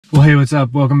Well, hey, what's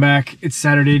up? Welcome back. It's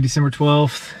Saturday, December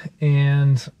 12th,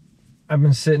 and I've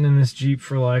been sitting in this Jeep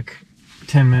for like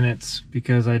 10 minutes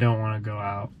because I don't want to go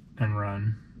out and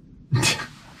run.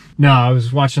 No, I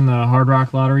was watching the Hard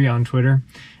Rock Lottery on Twitter,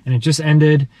 and it just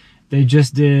ended. They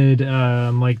just did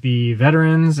like the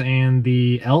veterans and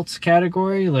the else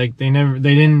category. Like they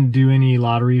didn't do any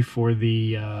lottery for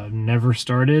the never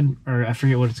started, or I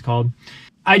forget what it's called.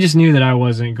 I just knew that I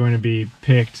wasn't going to be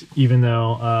picked, even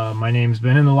though my name's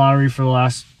been in the lottery for the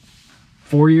last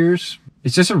 4 years.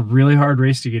 It's just a really hard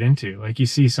race to get into. Like, you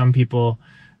see some people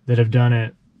that have done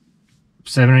it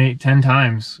 7, 8, 10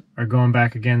 times are going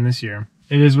back again this year.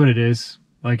 It is what it is.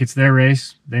 Like, it's their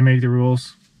race. They make the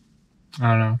rules. I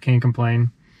don't know. Can't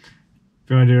complain. If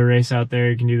you want to do a race out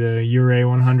there, you can do the URA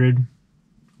 100,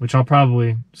 which I'll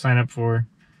probably sign up for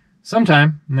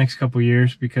sometime in the next couple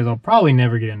years, because I'll probably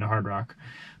never get into hard rock,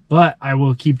 but I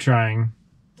will keep trying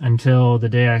until the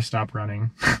day I stop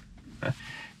running.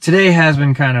 Today has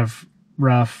been kind of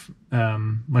rough.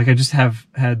 Like, I just have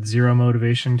had zero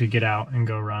motivation to get out and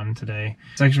go run today.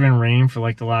 It's actually been raining for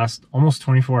like the last almost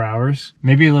 24 hours.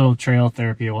 Maybe a little trail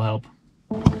therapy will help.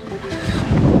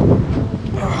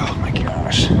 Oh my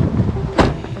gosh.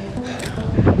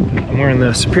 I'm wearing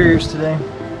the Superiors today.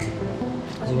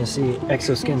 As you can see,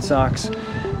 exoskin socks,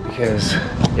 because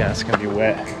yeah, it's gonna be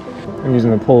wet. I'm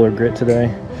using the Polar Grit today.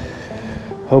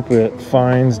 Hope it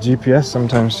finds GPS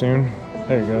sometime soon.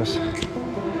 There it goes.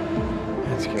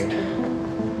 That's good.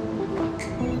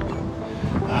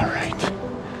 All right,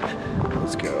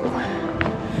 let's go.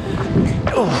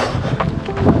 Oh.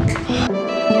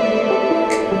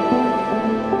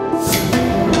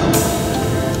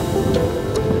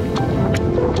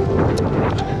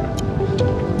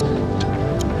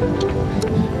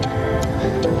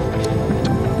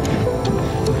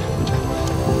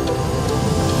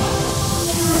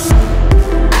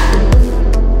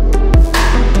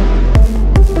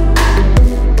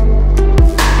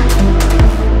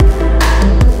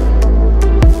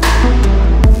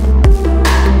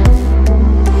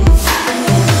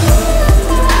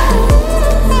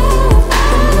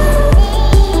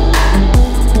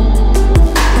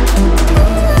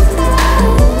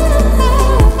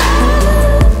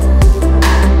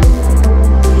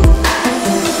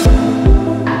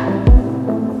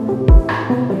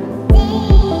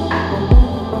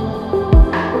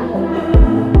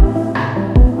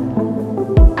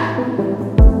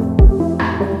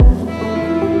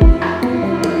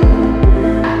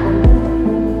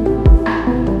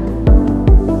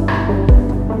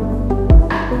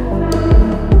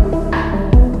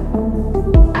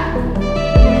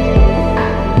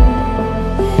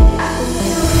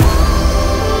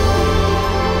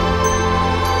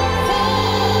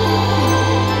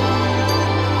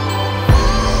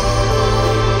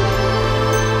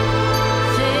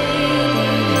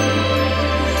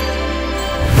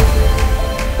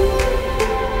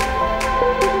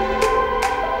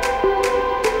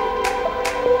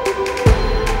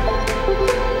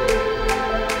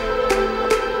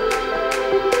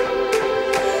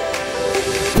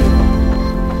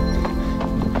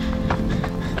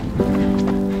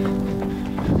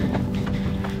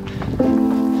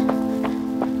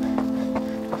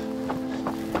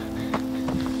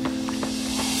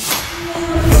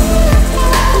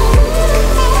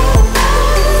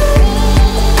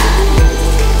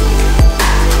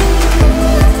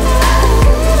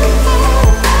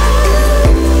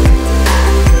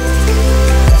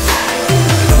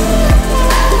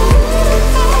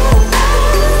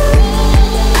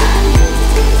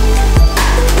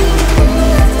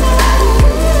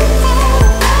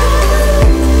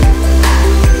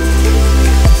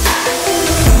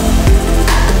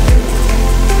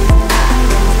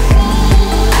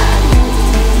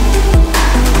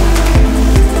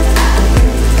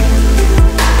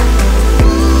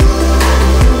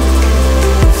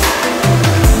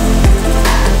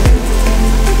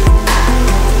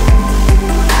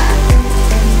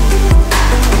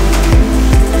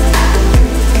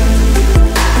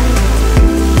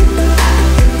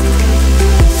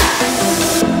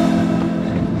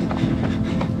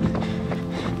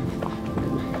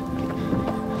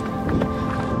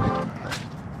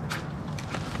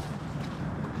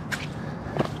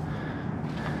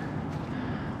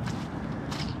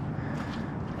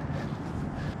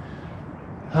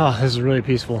 Oh, this is really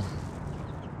peaceful.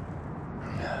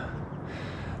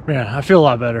 Man, I feel a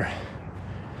lot better.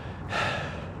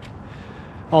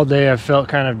 All day I've felt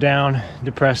kind of down,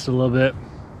 depressed a little bit.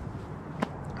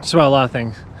 Just about a lot of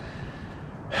things.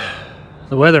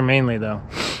 The weather mainly, though.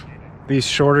 These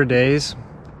shorter days,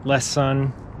 less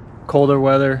sun, colder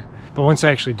weather. But once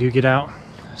I actually do get out,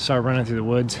 start running through the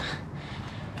woods,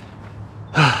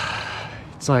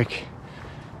 it's like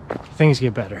things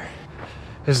get better.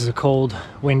 This is a cold,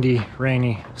 windy,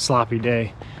 rainy, sloppy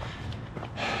day,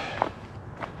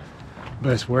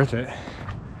 but it's worth it.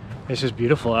 It's just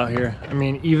beautiful out here. I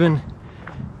mean, even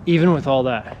with all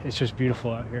that, it's just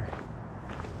beautiful out here.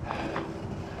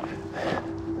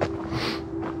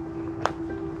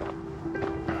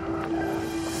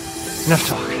 Enough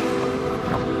talk.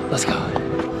 Let's go.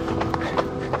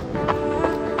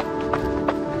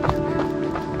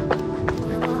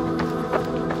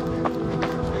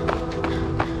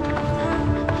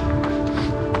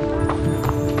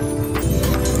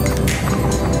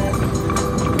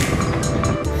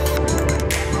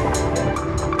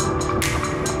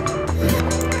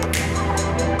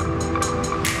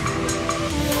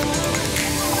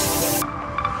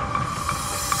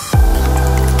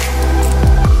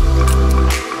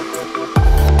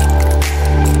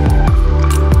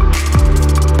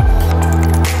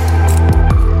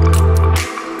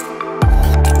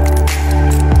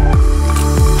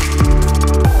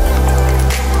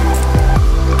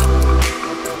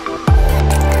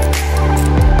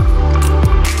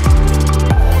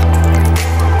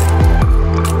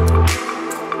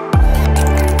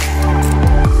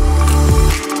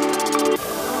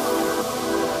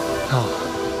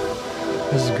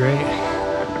 This is great.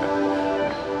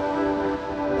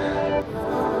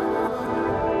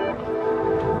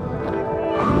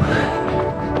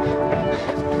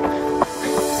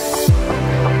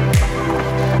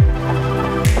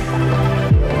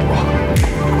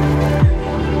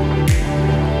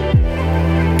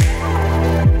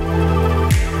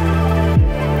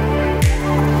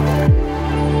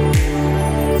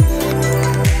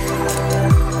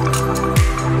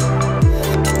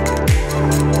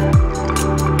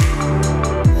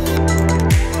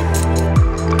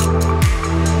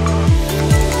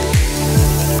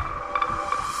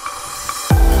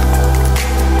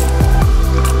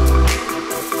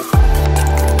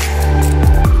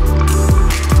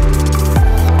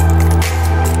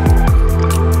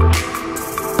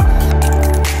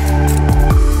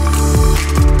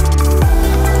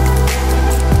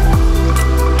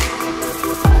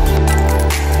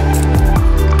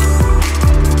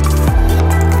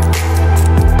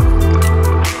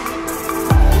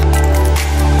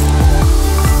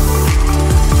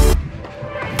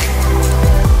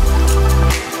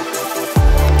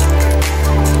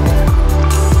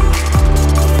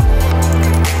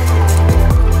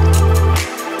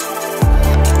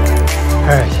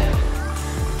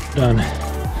 Done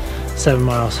 7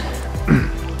 miles,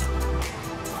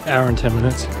 hour and 10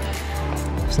 minutes.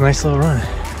 It's a nice little run.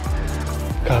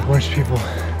 Got a bunch of people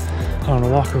on a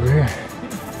walk over here.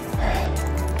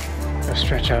 Gotta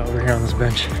stretch out over here on this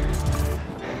bench.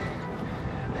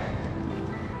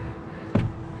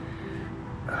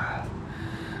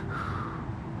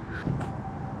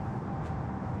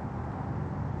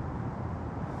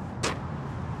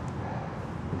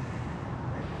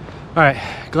 All right,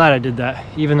 glad I did that,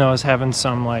 even though I was having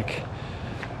some like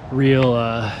real,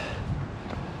 I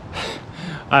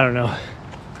don't know,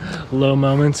 low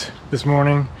moments this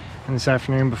morning and this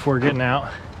afternoon before getting out.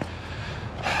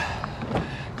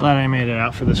 Glad I made it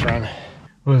out for this run.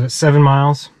 What was it, 7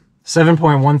 miles?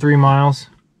 7.13 miles,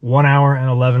 1 hour and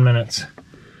 11 minutes,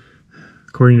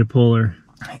 according to Polar.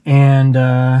 And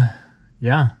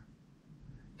yeah,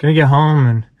 gonna get home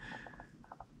and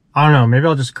I don't know, maybe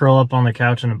I'll just curl up on the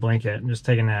couch in a blanket and just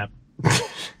take a nap.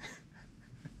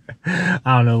 I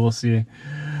don't know, we'll see.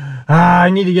 I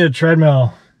need to get a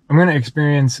treadmill. I'm gonna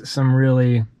experience some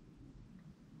really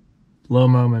low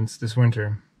moments this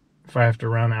winter if I have to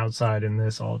run outside in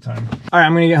this all the time. All right,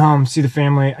 I'm gonna get home, see the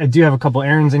family. I do have a couple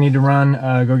errands I need to run,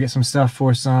 go get some stuff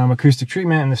for some acoustic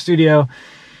treatment in the studio.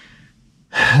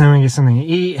 Then I'm gonna get something to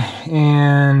eat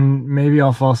and maybe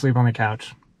I'll fall asleep on the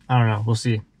couch. I don't know, we'll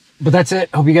see. But that's it.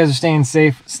 Hope you guys are staying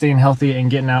safe, staying healthy, and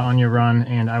getting out on your run.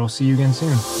 And I will see you again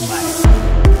soon. Bye.